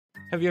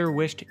Have you ever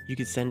wished you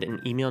could send an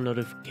email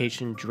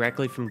notification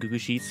directly from Google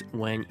Sheets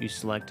when you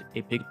select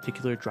a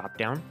particular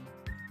dropdown?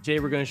 Today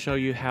we're going to show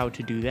you how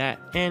to do that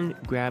and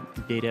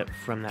grab data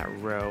from that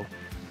row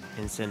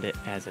and send it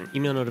as an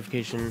email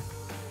notification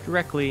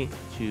directly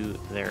to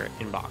their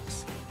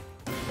inbox.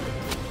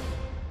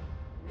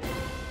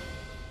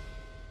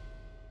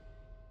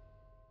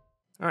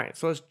 All right,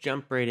 so let's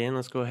jump right in.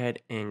 Let's go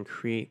ahead and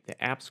create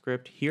the app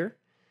script here.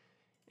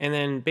 And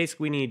then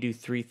basically we need to do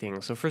three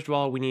things. So first of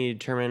all, we need to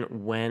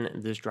determine when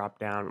this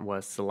dropdown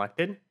was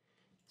selected.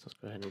 So let's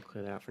go ahead and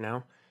clear that out for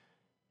now.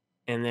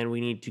 And then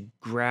we need to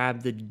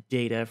grab the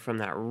data from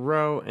that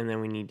row, and then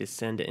we need to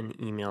send an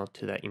email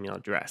to that email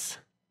address.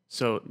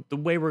 So the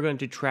way we're going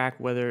to track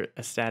whether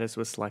a status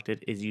was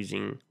selected is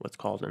using what's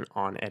called an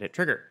onEdit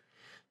trigger.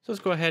 So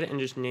let's go ahead and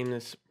just name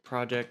this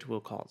project.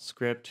 We'll call it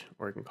script,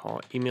 or you can call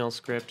it email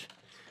script,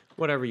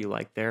 whatever you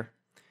like there.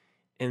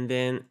 And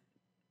then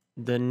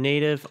the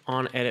native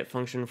onEdit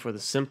function for the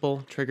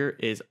simple trigger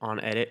is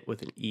onEdit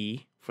with an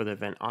E for the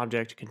event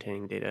object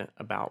containing data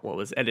about what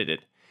was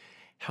edited.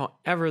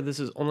 However,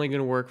 this is only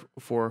going to work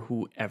for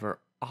whoever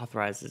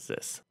authorizes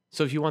this.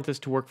 So if you want this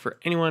to work for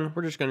anyone,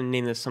 we're just going to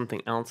name this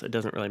something else. It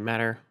doesn't really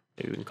matter.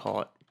 Maybe we can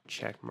call it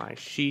check my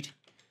sheet.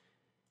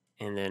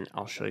 And then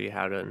I'll show you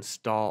how to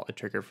install a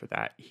trigger for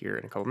that here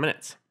in a couple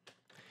minutes.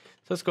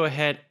 So let's go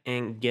ahead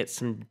and get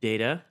some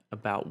data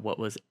about what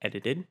was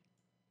edited.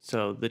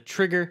 So the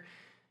trigger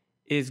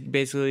is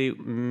basically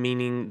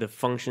meaning the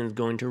function is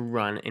going to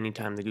run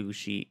anytime the Google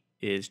Sheet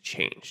is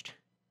changed.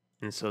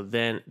 And so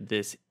then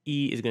this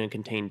E is going to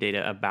contain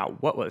data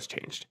about what was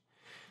changed.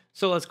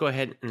 So let's go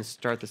ahead and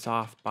start this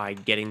off by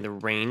getting the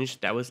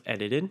range that was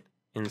edited.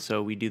 And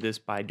so we do this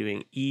by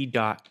doing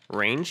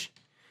E.range.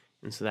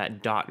 And so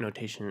that dot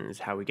notation is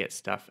how we get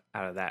stuff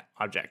out of that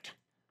object.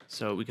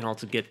 So we can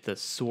also get the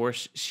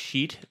source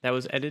sheet that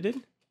was edited.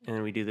 And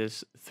then we do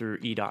this through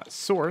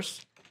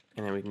E.source.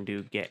 And then we can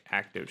do get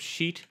active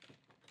sheet.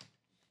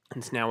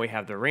 And so now we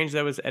have the range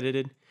that was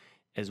edited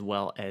as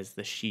well as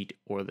the sheet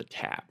or the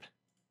tab.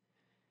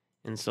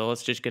 And so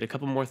let's just get a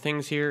couple more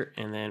things here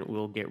and then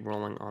we'll get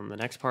rolling on the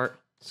next part.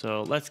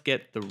 So let's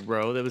get the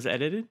row that was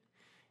edited.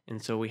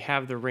 And so we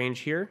have the range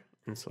here.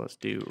 And so let's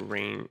do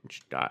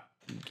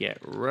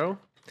range.getRow,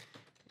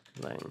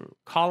 then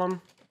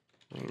column,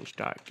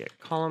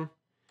 range.getColumn.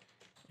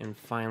 And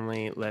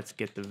finally, let's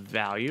get the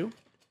value,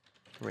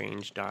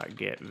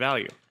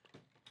 range.getValue.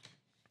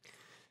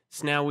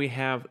 So now we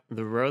have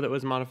the row that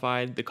was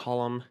modified, the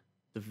column,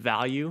 the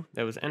value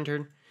that was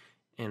entered,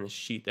 and the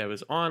sheet that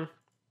was on.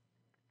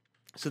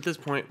 So at this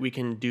point, we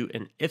can do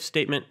an if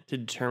statement to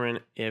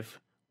determine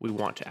if we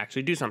want to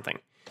actually do something.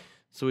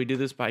 So we do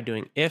this by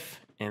doing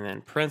if, and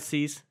then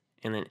parentheses,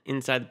 and then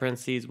inside the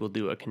parentheses, we'll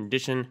do a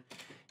condition,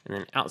 and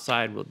then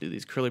outside, we'll do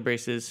these curly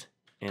braces,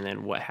 and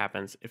then what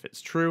happens if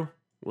it's true,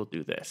 we'll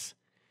do this.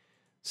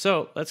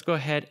 So let's go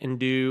ahead and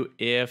do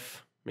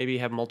if, maybe you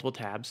have multiple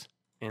tabs,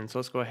 and so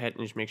let's go ahead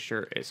and just make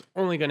sure it's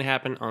only going to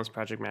happen on this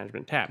project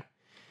management tab.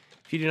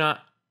 If you do not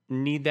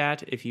need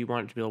that, if you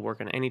want it to be able to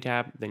work on any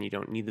tab, then you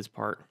don't need this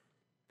part.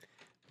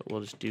 But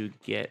we'll just do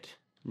get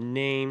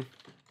name.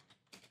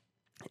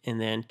 And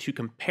then to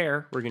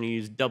compare, we're going to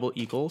use double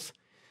equals.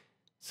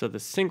 So the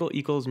single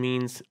equals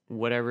means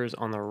whatever's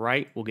on the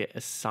right will get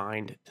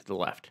assigned to the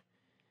left.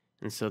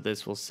 And so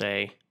this will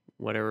say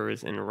whatever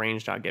is in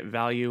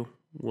range.getValue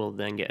will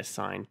then get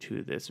assigned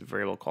to this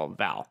variable called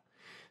val.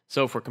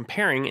 So if we're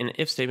comparing an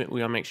if statement,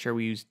 we want to make sure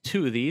we use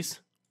 2 of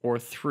these, or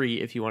 3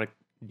 if you want to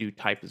do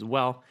type as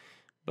well,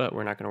 but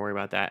we're not going to worry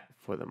about that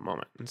for the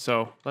moment. And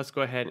so let's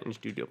go ahead and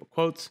just do double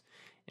quotes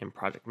in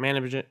project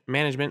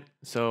management.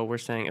 So we're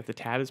saying if the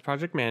tab is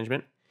project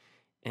management,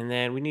 and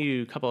then we need to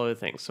do a couple other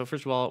things. So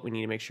first of all, we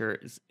need to make sure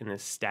it's in the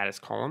status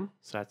column.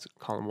 So that's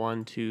column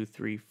 1, 2,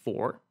 3,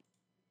 4.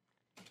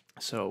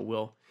 So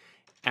we'll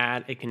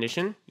add a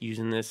condition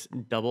using this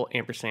double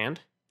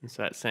ampersand. And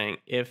so that's saying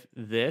if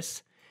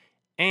this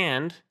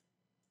and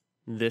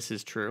this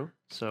is true.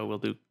 So we'll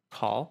do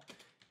call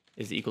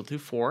is equal to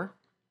 4.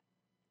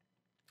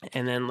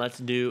 And then let's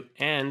do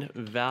and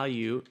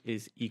value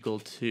is equal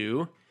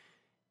to,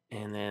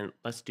 and then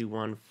let's do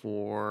one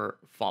for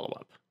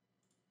follow-up.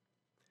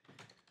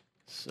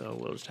 So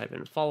we'll just type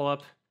in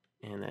follow-up.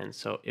 And then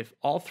so if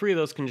all 3 of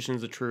those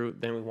conditions are true,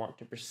 then we want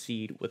to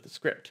proceed with the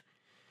script.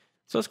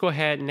 So let's go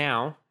ahead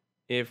now.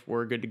 If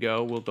we're good to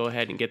go, we'll go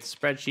ahead and get the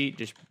spreadsheet,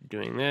 just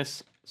doing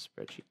this,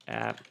 spreadsheet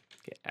app,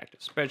 get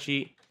active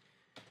spreadsheet.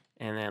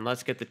 And then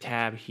let's get the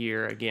tab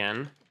here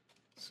again.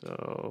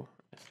 So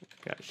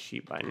I've got a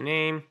sheet by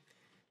name,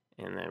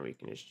 and then we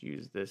can just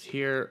use this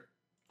here.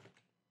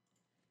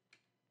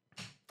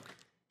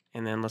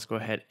 And then let's go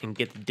ahead and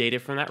get the data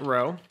from that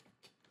row.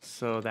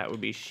 So that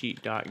would be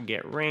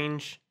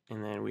sheet.getRange,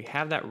 and then we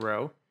have that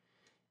row.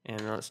 And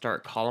then let's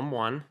start column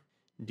 1,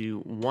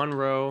 do 1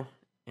 row,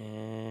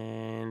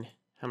 and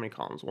how many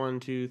columns? 1,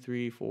 2,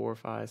 3, 4,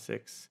 5,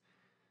 6.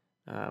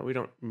 We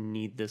don't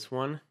need this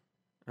one.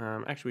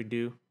 Actually, we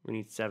do. We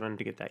need 7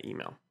 to get that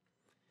email.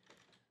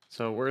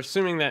 So we're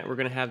assuming that we're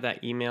going to have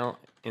that email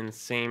in the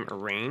same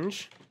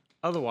range.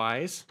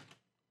 Otherwise,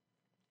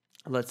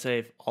 let's say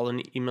if all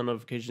the email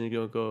notifications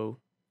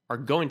are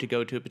going to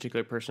go to a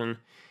particular person,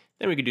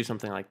 then we could do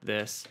something like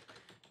this.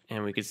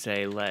 And we could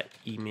say let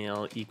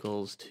email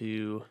equals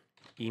to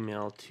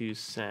email to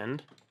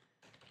send,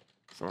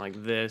 something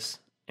like this,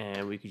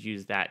 and we could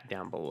use that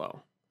down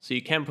below. So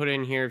you can put it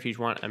in here if you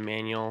want a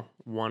manual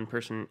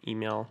one-person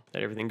email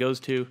that everything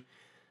goes to.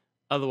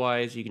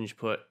 Otherwise, you can just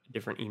put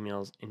different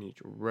emails in each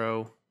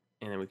row,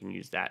 and then we can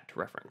use that to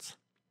reference.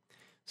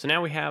 So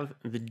now we have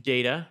the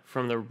data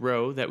from the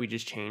row that we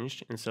just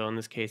changed. And so in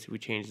this case, if we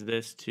change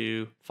this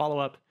to follow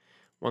up,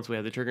 once we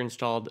have the trigger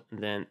installed,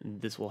 then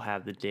this will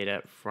have the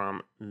data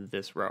from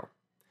this row.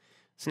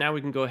 So now we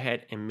can go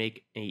ahead and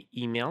make an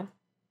email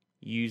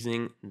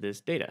using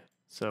this data.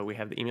 So we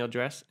have the email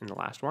address in the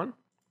last one.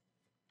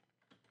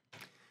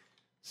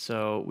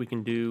 So we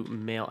can do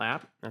mail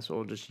app. That's what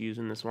we'll just use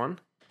in this one.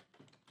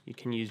 You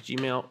can use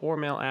Gmail or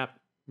mail app,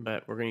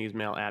 but we're going to use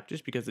mail app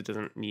just because it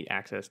doesn't need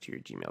access to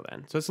your Gmail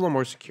then. So it's a little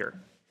more secure.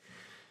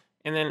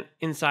 And then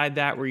inside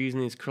that, we're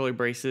using these curly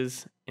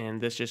braces, and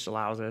this just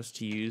allows us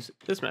to use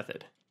this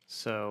method.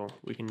 So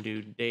we can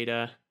do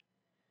data,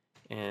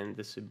 and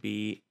this would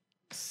be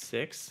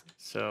 6.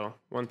 So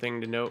one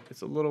thing to note,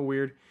 it's a little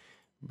weird,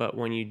 but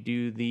when you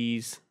do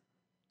these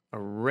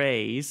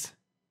arrays,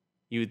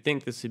 you would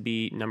think this would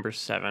be number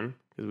 7,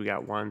 because we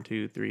got 1,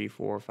 2, 3,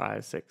 4,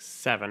 5, 6,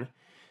 7.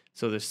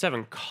 So there's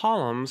 7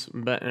 columns,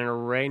 but in an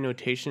array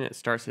notation, it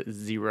starts at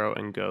 0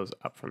 and goes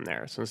up from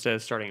there. So instead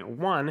of starting at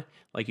 1,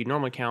 like you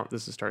normally count,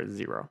 this will start at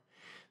 0.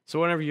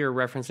 So whenever you're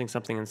referencing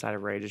something inside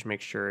of array, just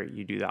make sure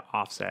you do that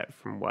offset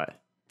from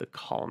what the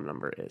column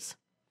number is.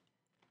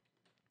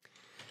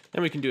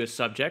 Then we can do a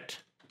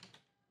subject,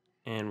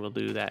 and we'll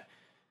do that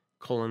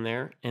colon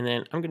there. And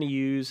then I'm going to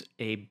use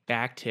a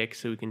backtick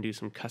so we can do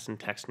some custom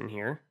text in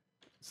here.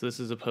 So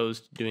this is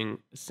opposed to doing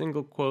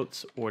single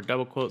quotes or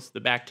double quotes. The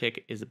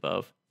backtick is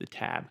above the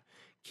tab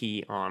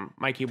key on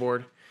my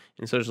keyboard.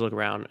 And so just look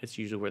around, it's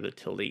usually where the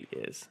tilde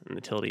is. And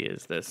the tilde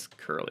is this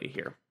curly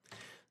here.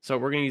 So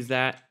we're going to use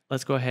that.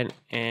 Let's go ahead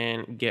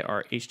and get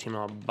our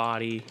HTML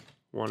body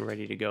one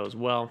ready to go as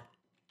well.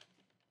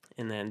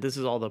 And then this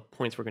is all the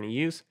points we're going to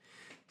use.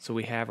 So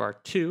we have our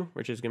to,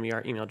 which is going to be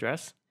our email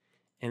address.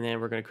 And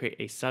then we're going to create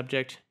a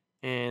subject.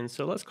 And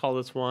so let's call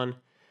this one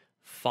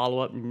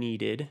follow-up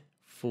needed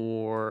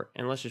for,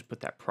 and let's just put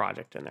that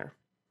project in there.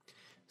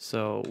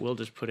 So we'll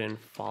just put in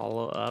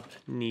follow-up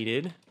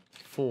needed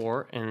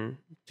for, and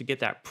to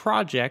get that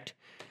project,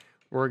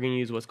 we're going to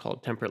use what's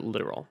called temperate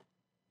literal.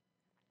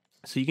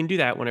 So you can do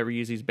that whenever you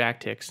use these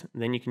backticks.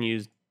 Then you can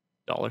use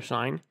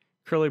 $,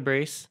 curly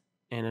brace,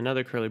 and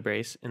another curly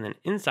brace. And then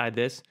inside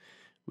this,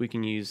 we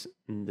can use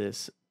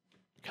this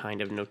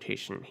kind of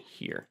notation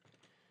here.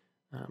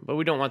 But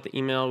we don't want the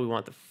email, we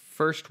want the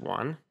first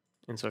one.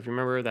 And so if you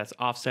remember, that's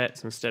offset.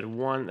 So instead of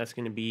 1, that's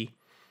going to be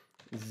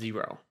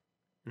 0.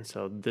 And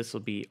so this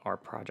will be our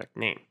project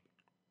name.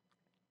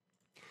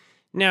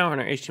 Now in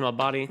our HTML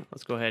body,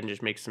 let's go ahead and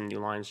just make some new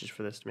lines just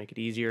for this to make it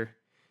easier.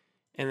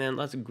 And then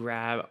let's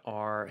grab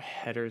our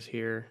headers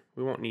here.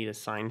 We won't need a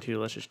sign to,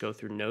 let's just go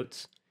through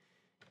notes.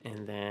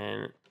 And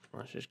then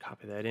let's just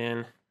copy that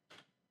in.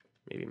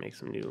 Maybe make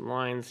some new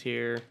lines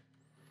here.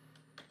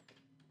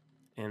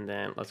 And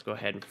then let's go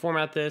ahead and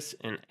format this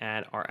and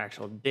add our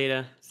actual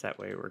data. So that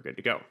way we're good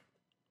to go.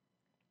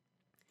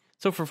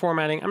 So for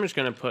formatting, I'm just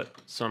going to put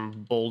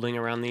some bolding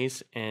around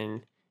these.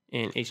 And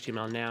in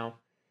HTML now,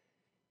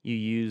 you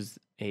use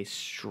a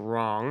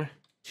strong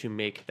to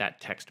make that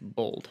text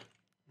bold.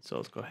 So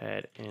let's go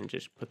ahead and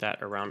just put that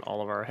around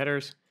all of our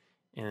headers.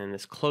 And then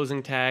this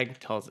closing tag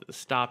tells it to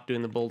stop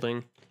doing the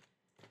bolding.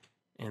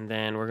 And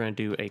then we're going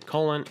to do a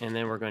colon, and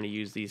then we're going to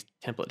use these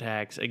template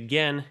tags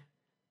again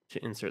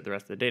to insert the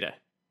rest of the data.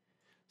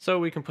 So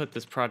we can put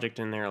this project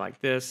in there like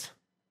this,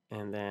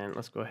 and then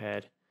let's go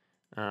ahead.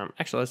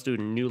 Actually, let's do a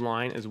new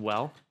line as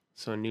well.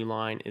 So a new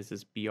line is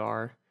this BR,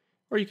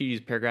 or you could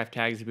use paragraph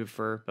tags if you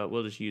prefer, but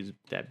we'll just use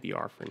that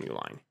BR for a new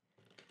line.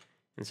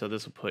 And so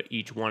this will put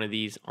each one of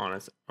these on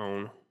its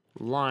own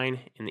line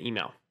in the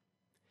email.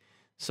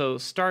 So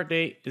start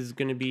date is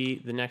going to be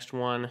the next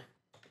one,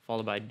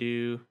 followed by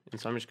due. And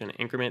so I'm just going to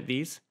increment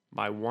these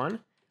by 1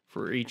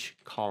 for each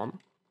column.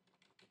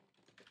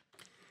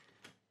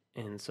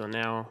 And so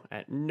now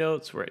at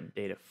notes, we're at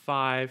data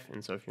 5.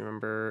 And so if you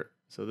remember,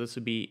 so this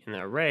would be in the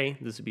array,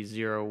 this would be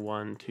 0,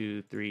 1,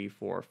 2, 3,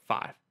 4,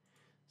 5.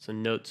 So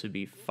notes would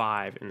be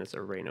 5 in this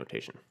array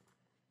notation.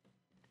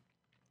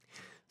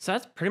 So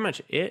that's pretty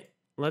much it.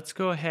 Let's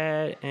go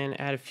ahead and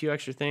add a few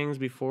extra things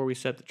before we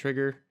set the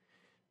trigger.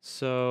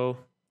 So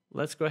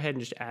let's go ahead and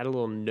just add a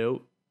little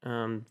note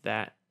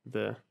that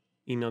the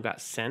email got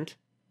sent.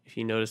 If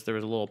you notice, there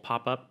was a little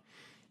pop-up.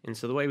 And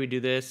so the way we do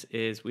this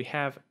is we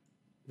have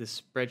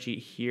this spreadsheet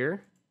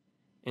here.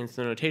 And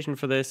so the notation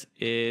for this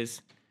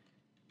is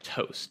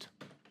toast.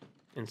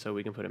 And so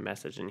we can put a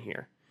message in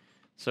here.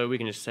 So we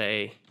can just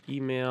say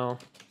email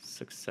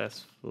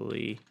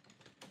successfully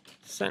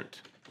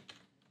sent.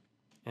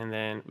 And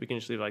then we can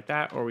just leave it like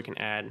that, or we can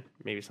add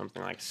maybe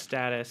something like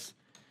status,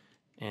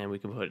 and we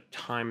can put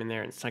time in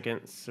there in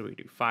seconds. So we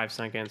do 5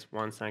 seconds,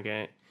 1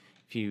 second.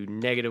 If If you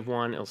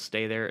 -1, it'll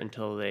stay there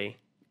until they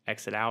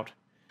exit out.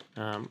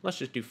 Let's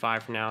just do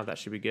 5 for now. That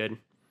should be good.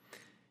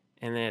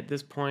 And then at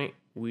this point,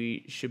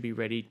 we should be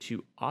ready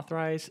to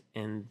authorize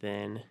and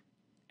then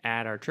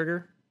add our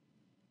trigger,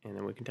 and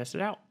then we can test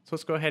it out. So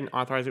let's go ahead and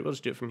authorize it. We'll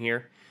just do it from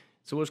here.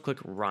 So we'll just click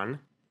run.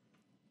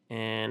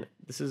 And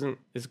it's going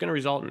to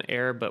result in an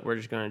error, but we're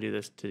just going to do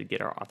this to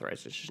get our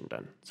authorization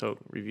done. So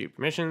review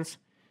permissions,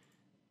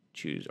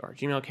 choose our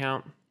Gmail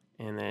account,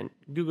 and then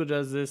Google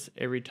does this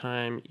every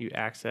time you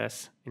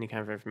access any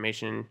kind of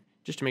information,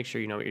 just to make sure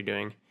you know what you're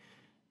doing,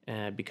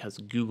 because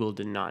Google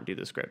did not do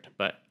the script.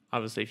 But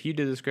obviously, if you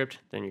did the script,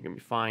 then you're going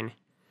to be fine.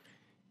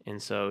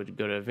 And so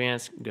go to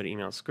advanced, go to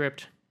email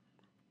script,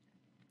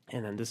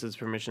 and then this is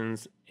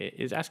permissions it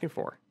is asking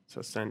for.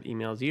 So send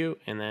emails you,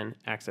 and then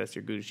access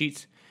your Google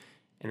Sheets,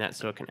 and that's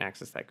so it can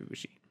access that Google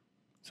Sheet.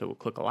 So we'll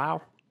click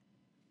allow.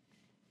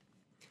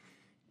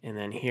 And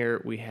then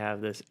here we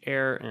have this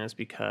error, and it's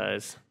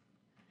because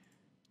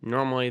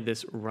normally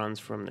this runs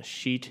from the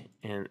sheet,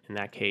 and in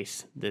that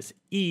case, this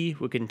E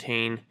would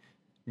contain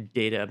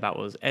data about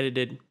what was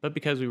edited, but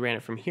because we ran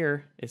it from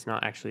here, it's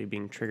not actually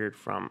being triggered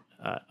from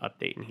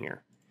update in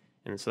here.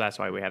 And so that's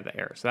why we have the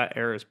error. So that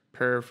error is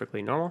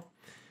perfectly normal.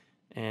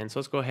 And so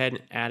let's go ahead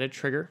and add a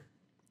trigger.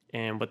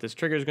 And what this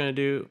trigger is going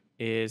to do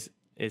is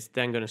it's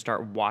then going to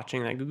start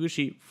watching that Google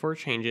Sheet for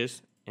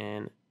changes,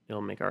 and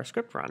it'll make our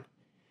script run.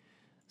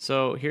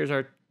 So here's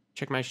our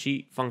check my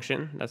sheet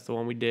function. That's the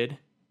one we did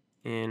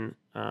in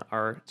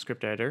our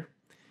script editor.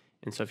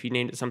 And so if you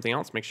named it something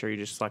else, make sure you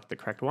just select the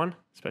correct one,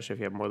 especially if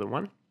you have more than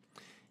one.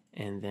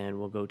 And then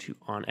we'll go to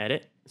on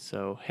edit.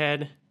 So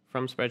head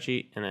from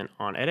spreadsheet and then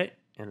on edit,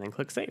 and then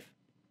click save.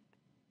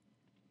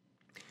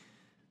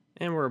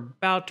 And we're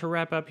about to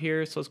wrap up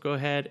here. So let's go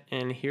ahead,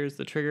 and here's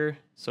the trigger.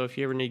 So if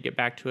you ever need to get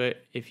back to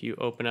it, if you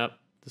open up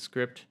the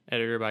script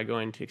editor by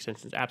going to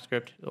extensions app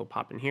script, it'll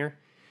pop in here.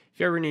 If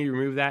you ever need to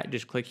remove that,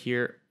 just click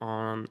here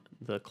on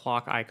the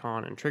clock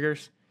icon and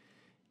triggers,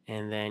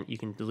 and then you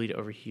can delete it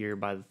over here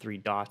by the 3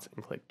 dots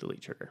and click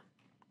delete trigger.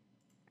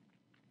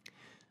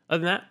 Other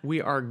than that,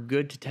 we are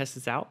good to test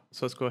this out.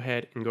 So let's go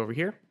ahead and go over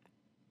here,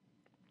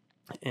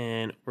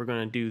 and we're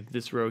going to do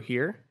this row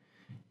here,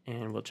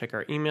 and we'll check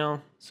our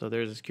email. So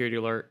there's a security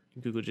alert.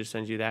 Google just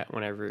sends you that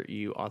whenever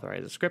you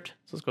authorize a script.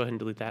 So let's go ahead and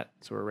delete that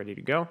so we're ready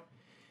to go.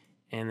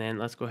 And then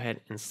let's go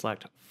ahead and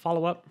select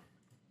follow-up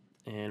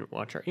and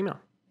watch our email.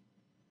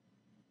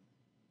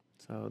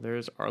 So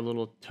there's our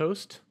little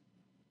toast.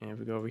 And if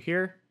we go over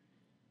here,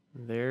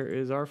 there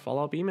is our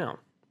follow-up email.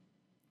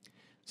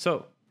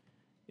 So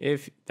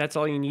if that's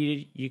all you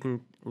needed, you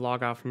can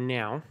log off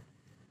now.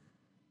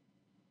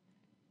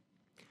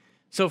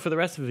 So for the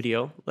rest of the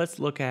video, let's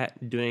look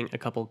at doing a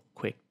couple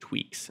quick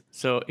tweaks.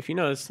 So if you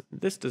notice,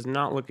 this does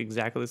not look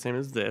exactly the same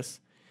as this.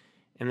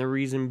 And the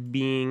reason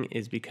being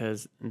is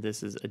because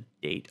this is a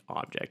date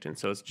object. And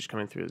so it's just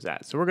coming through as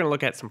that. So we're going to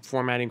look at some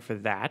formatting for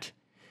that.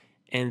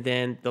 And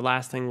then the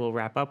last thing we'll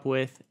wrap up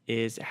with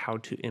is how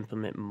to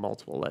implement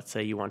multiple. Let's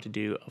say you want to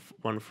do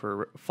one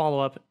for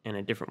follow-up and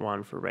a different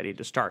one for ready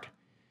to start.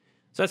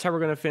 So that's how we're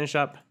going to finish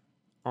up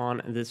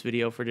on this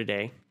video for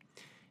today.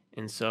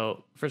 And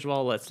so first of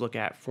all, let's look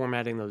at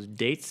formatting those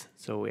dates.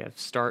 So we have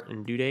start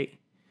and due date.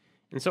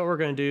 And so what we're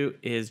going to do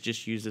is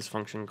just use this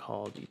function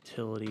called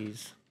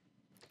utilities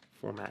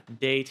format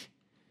date.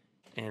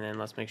 And then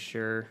let's make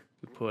sure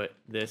we put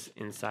this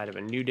inside of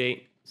a new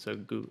date. So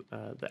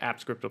the app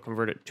script will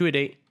convert it to a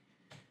date.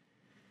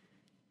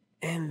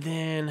 And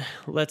then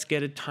let's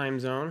get a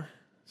time zone.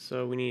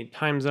 So we need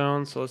time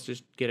zone. So let's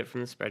just get it from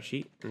the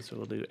spreadsheet. And so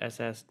we'll do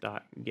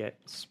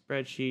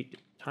ss.getSpreadsheet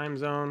time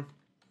zone.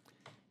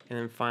 And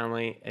then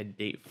finally a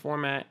date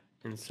format.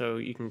 And so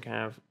you can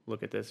kind of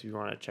look at this if you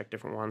want to check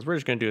different ones. We're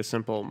just going to do a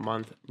simple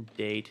month,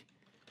 date,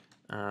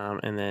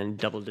 and then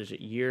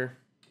double-digit year.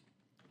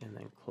 And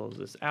then close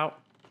this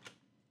out.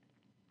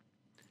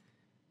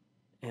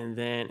 And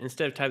then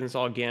instead of typing this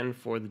all again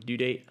for the due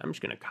date, I'm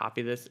just going to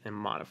copy this and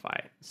modify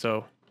it.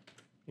 So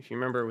if you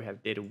remember, we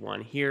have data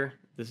 1 here.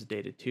 This is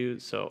data 2.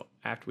 So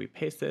after we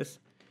paste this,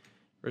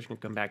 we're just going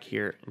to come back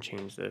here and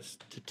change this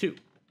to 2.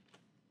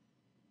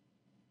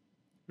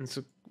 And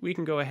so we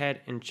can go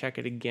ahead and check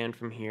it again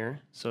from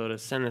here. So to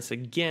send this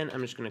again, I'm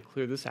just going to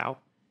clear this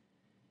out.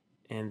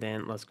 And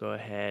then let's go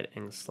ahead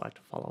and select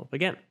follow up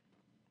again.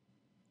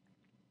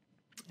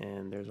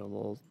 And there's a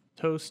little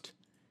toast.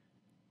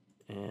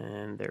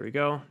 And there we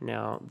go.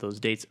 Now those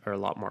dates are a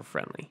lot more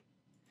friendly.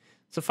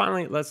 So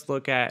finally, let's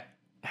look at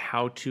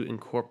how to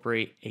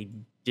incorporate a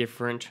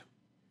different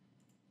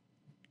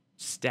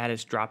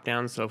status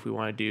dropdown. So if we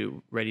want to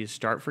do ready to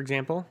start, for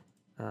example.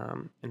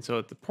 And so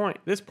at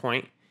this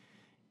point,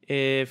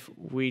 if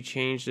we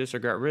change this or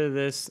got rid of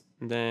this,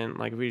 then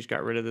like if we just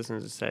got rid of this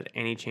and just said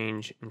any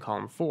change in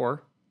column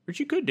 4, which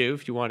you could do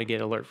if you want to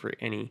get alert for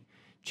any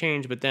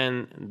change, but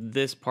then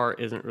this part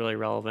isn't really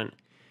relevant.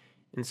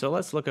 And so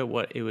let's look at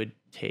what it would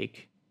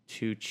take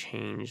to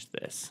change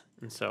this.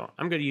 And so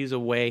I'm going to use a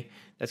way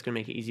that's going to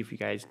make it easy for you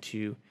guys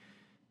to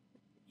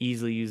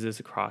easily use this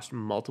across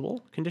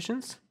multiple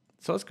conditions.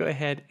 So let's go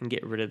ahead and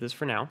get rid of this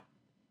for now.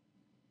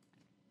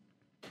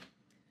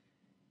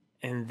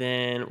 And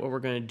then what we're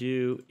going to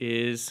do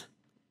is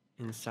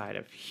inside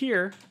of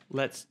here,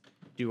 let's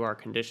do our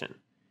condition.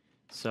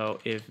 So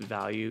if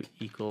value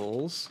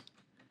equals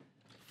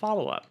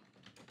follow up,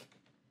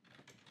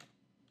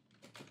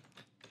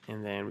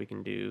 and then we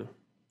can do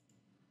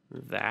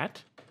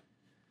that.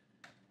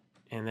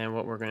 And then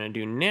what we're going to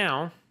do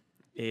now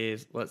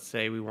is, let's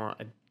say we want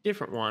a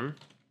different one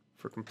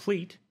for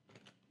complete,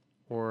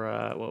 or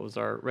what was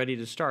our ready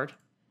to start.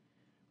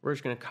 We're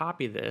just going to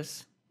copy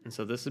this. And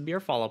so this would be our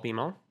follow-up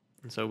email.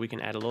 And so we can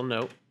add a little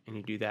note, and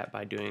you do that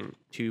by doing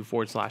 2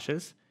 forward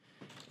slashes.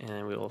 And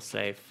then we will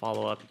say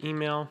follow-up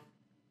email.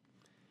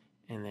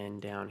 And then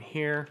down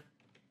here,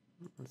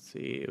 let's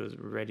see, it was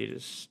ready to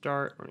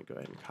start. I'm going to go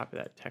ahead and copy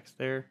that text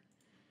there.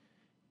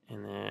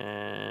 And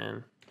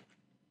then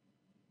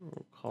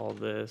we'll call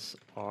this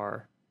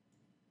our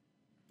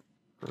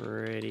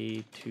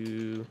ready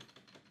to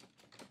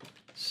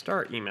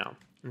start email.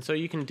 And so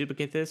you can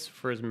duplicate this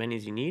for as many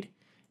as you need.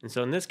 And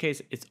so in this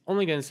case, it's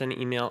only going to send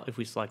an email if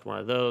we select one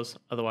of those.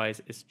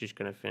 Otherwise, it's just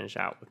going to finish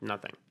out with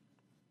nothing.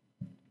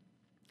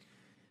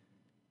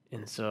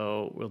 And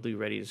so we'll do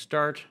ready to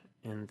start.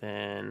 And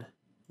then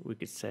we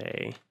could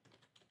say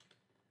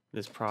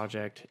this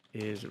project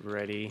is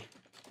ready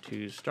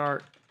to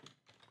start.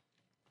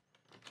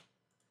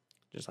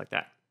 Just like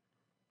that.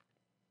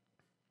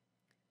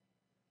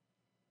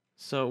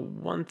 So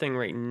one thing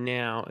right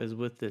now is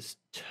with this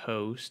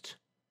toast,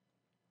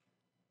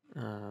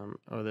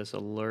 or this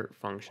alert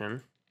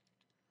function,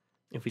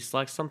 if we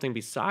select something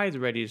besides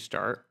ready to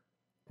start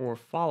or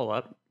follow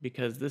up,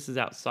 because this is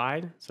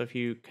outside, so if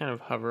you kind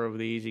of hover over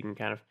these, you can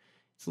kind of,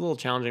 it's a little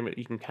challenging, but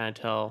you can kind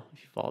of tell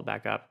if you follow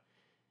back up,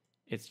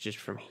 it's just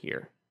from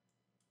here.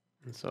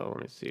 And so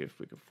let me see if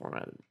we can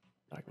format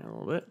the document a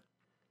little bit.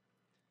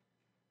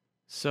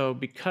 So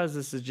because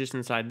this is just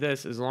inside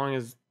this, as long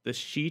as the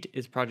sheet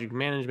is project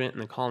management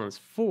and the column is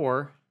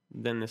 4,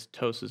 then this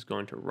toast is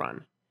going to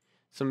run.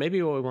 So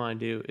maybe what we want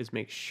to do is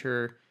make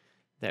sure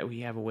that we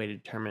have a way to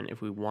determine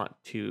if we want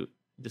to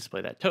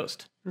display that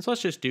toast. And so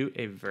let's just do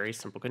a very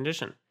simple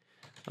condition.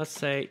 Let's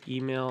say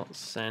email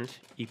sent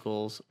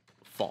equals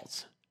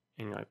false.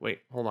 And you're like, wait,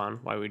 hold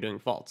on, why are we doing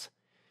false?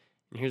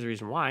 And here's the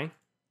reason why.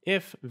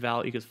 If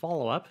val equals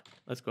follow up,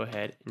 let's go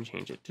ahead and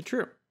change it to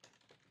true.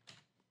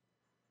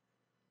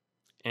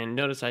 And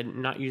notice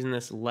I'm not using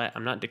this let,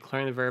 I'm not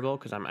declaring the variable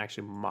because I'm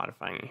actually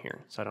modifying it here.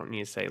 So I don't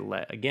need to say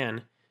let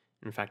again.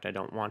 In fact, I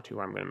don't want to,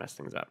 or I'm going to mess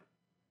things up.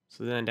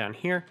 So then down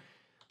here,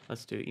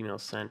 let's do email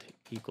sent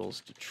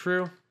equals to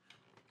true.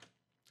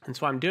 And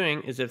so what I'm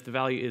doing is if the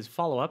value is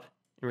follow up,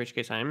 in which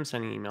case I am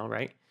sending an email,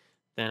 right?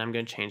 Then I'm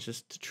going to change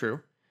this to true.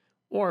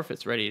 Or if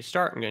it's ready to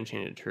start, I'm going to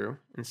change it to true.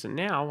 And so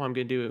now what I'm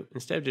going to do,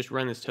 instead of just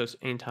run this toast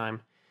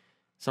anytime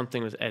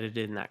something was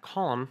edited in that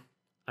column,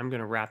 I'm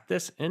going to wrap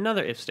this in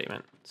another if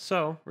statement.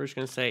 So we're just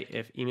going to say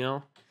if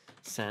email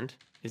sent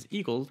is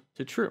equal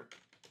to true.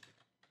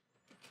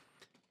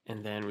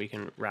 And then we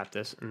can wrap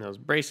this in those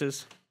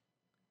braces.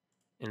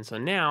 And so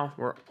now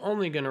we're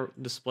only going to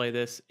display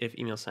this if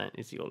email sent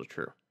is equal to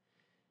true.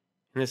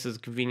 And this is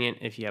convenient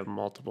if you have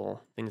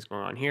multiple things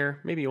going on here.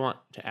 Maybe you want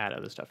to add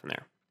other stuff in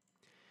there.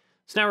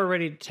 So now we're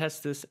ready to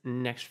test this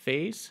next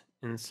phase.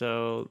 And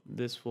so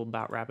this will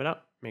about wrap it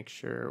up. Make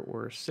sure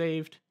we're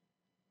saved.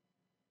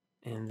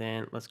 And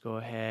then let's go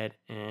ahead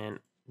and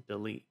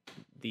delete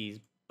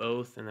these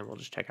both, and then we'll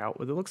just check out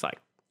what it looks like.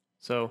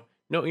 So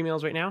no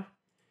emails right now.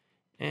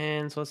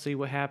 And so let's see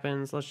what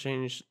happens. Let's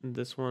change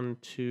this one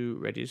to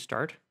ready to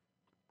start.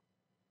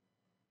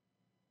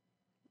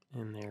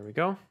 And there we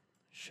go.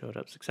 Showed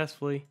up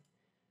successfully.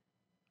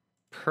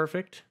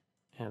 Perfect.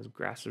 As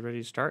grass is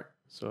ready to start.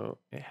 So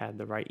it had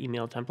the right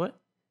email template.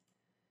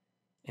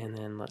 And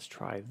then let's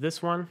try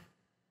this one.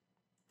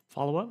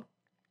 Follow up.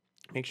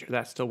 Make sure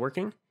that's still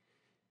working.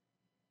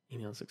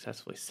 Email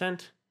successfully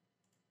sent.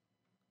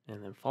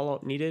 And then follow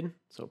up needed.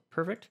 So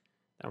perfect.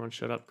 That one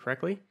showed up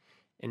correctly.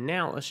 And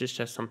now let's just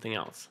test something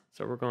else.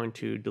 So we're going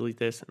to delete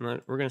this, and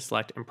then we're going to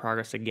select in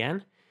progress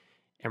again.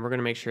 And we're going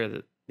to make sure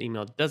that the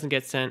email doesn't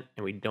get sent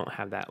and we don't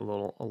have that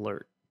little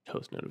alert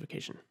toast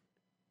notification.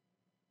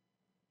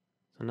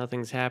 So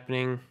nothing's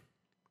happening.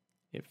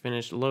 It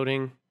finished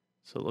loading.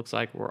 So it looks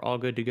like we're all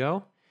good to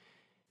go.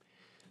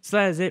 So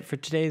that is it for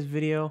today's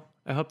video.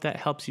 I hope that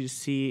helps you to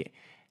see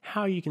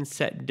how you can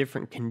set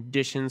different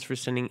conditions for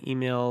sending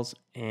emails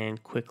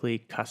and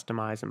quickly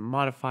customize and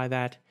modify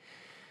that.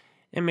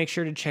 And make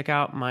sure to check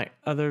out my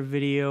other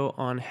video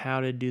on how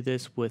to do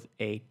this with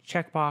a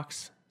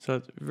checkbox. So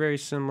it's very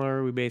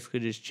similar. We basically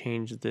just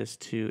change this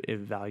to if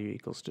value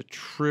equals to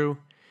true,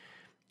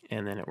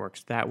 and then it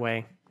works that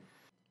way.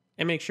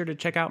 And make sure to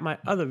check out my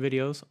other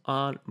videos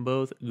on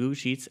both Google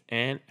Sheets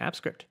and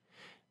AppScript.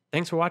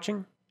 Thanks for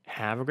watching.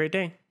 Have a great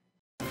day.